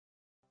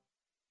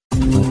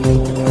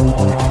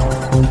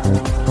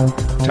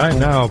Time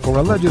now for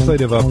a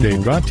legislative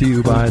update brought to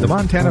you by the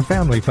Montana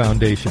Family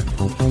Foundation.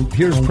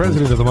 Here's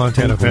President of the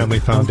Montana Family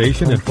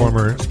Foundation and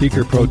former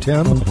Speaker Pro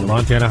Tem of the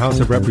Montana House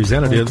of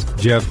Representatives,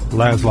 Jeff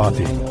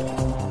Laszloffy.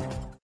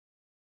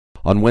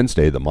 On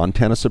Wednesday, the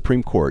Montana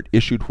Supreme Court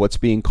issued what's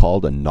being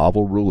called a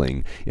novel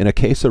ruling in a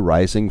case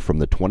arising from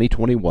the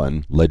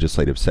 2021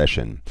 legislative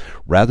session.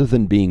 Rather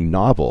than being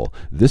novel,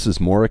 this is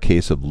more a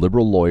case of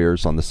liberal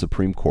lawyers on the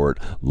Supreme Court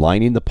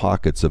lining the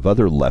pockets of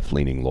other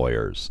left-leaning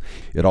lawyers.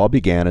 It all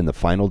began in the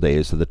final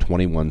days of the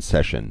 21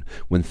 session,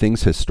 when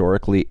things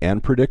historically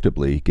and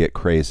predictably get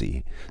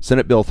crazy.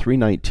 Senate Bill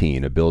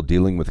 319, a bill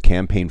dealing with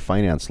campaign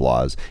finance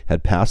laws,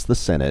 had passed the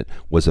Senate,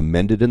 was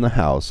amended in the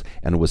House,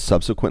 and was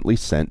subsequently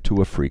sent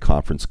to a free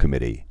conference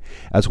committee.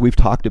 As we've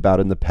talked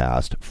about in the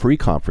past, free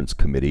conference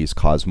committees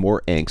cause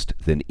more angst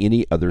than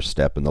any other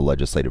step in the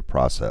legislative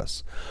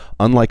process.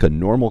 Unlike a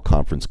normal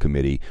conference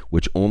committee,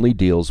 which only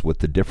deals with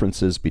the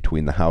differences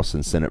between the House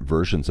and Senate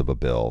versions of a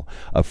bill,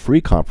 a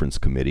free conference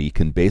committee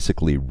can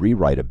basically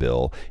rewrite a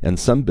bill, and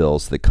some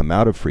bills that come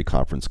out of free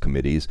conference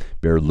committees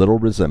bear little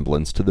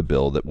resemblance to the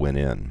bill that went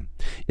in.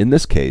 In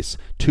this case,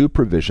 two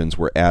provisions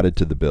were added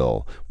to the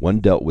bill.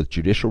 One dealt with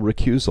judicial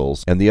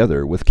recusals and the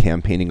other with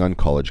campaigning on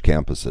college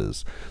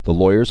campuses. The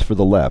lawyers for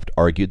the left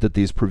argued that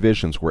these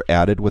provisions were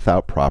added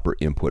without proper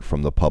input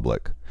from the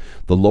public.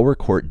 The lower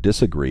court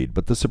disagreed,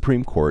 but the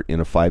Supreme Court,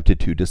 in a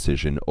 5-2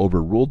 decision,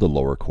 overruled the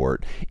lower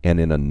court and,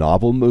 in a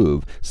novel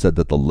move, said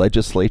that the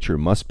legislature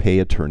must pay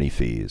attorney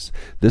fees.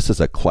 This is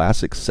a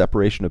classic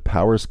separation of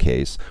powers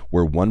case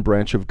where one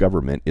branch of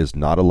government is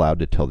not allowed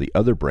to tell the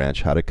other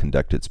branch how to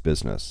conduct its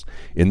business.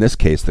 In this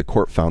case, the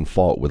court found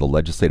fault with a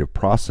legislative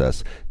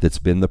process that's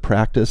been the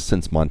practice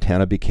since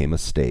Montana became a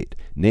state,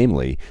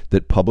 namely,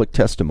 that public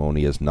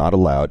testimony is not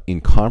allowed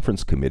in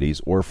conference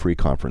committees or free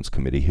conference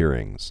committee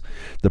hearings.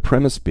 The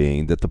premise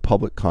being that the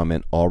public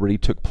comment already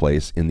took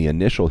place in the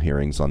initial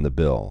hearings on the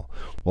bill.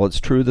 While it's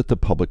true that the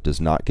public does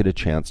not get a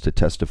chance to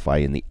testify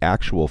in the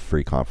actual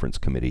free conference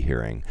committee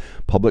hearing,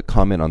 public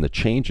comment on the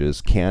changes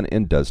can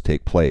and does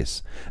take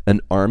place. An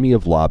army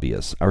of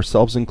lobbyists,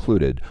 ourselves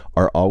included,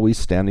 are always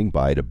standing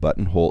by to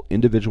buttonhole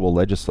individual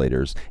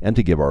legislators and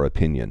to give our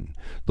opinion.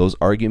 Those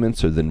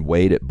arguments are then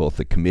weighed at both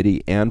the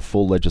committee and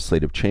full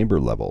legislative chamber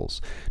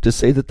levels. To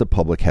say that the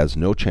public has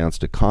no chance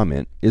to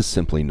comment is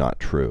simply not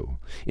true.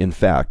 In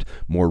fact,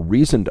 more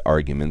reasoned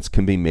arguments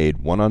can be made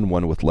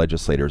one-on-one with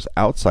legislators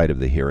outside of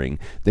the hearing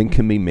than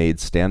can be made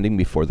standing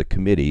before the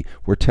committee,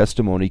 where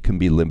testimony can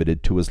be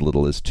limited to as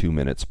little as 2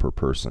 minutes per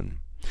person.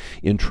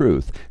 In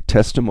truth,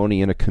 testimony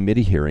in a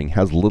committee hearing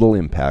has little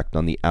impact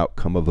on the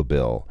outcome of a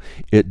bill.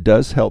 It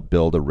does help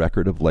build a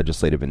record of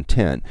legislative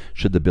intent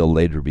should the bill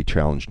later be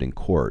challenged in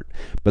court.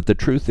 But the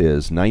truth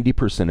is,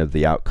 90% of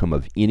the outcome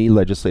of any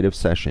legislative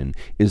session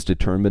is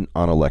determined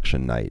on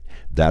election night.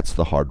 That's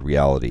the hard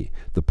reality.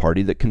 The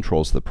party that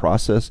controls the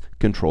process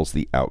controls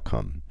the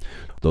outcome.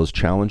 Those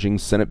challenging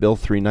Senate Bill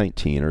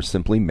 319 are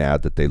simply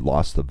mad that they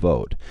lost the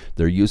vote.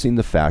 They're using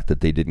the fact that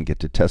they didn't get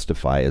to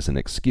testify as an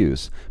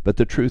excuse, but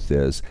the truth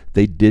is,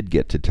 they did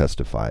get to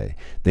testify.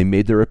 They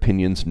made their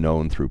opinions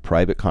known through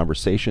private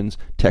conversations,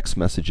 text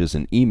messages,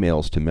 and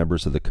emails to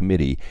members of the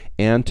committee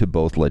and to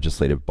both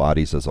legislative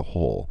bodies as a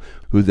whole,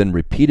 who then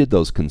repeated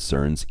those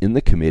concerns in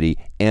the committee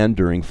and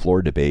during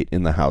floor debate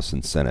in the House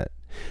and Senate.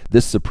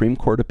 This Supreme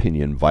Court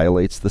opinion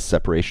violates the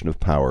separation of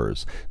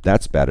powers.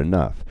 That's bad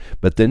enough.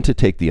 But then to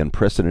take the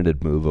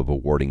unprecedented move of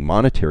awarding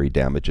monetary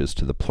damages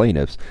to the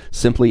plaintiffs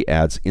simply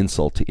adds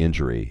insult to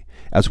injury.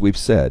 As we've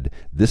said,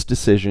 this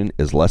decision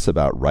is less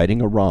about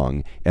righting a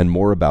wrong and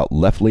more about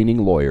left-leaning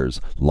lawyers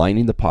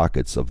lining the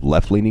pockets of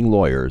left-leaning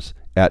lawyers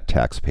at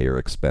taxpayer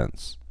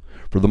expense.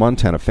 For the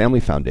Montana Family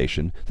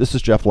Foundation, this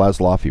is Jeff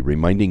Laszloffy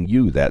reminding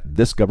you that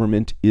this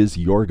government is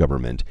your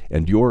government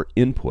and your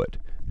input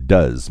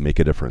does make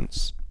a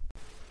difference.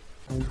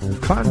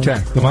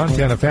 Contact the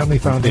Montana Family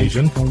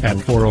Foundation at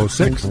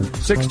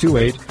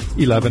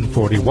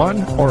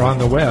 406-628-1141 or on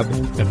the web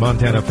at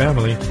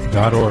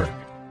montanafamily.org.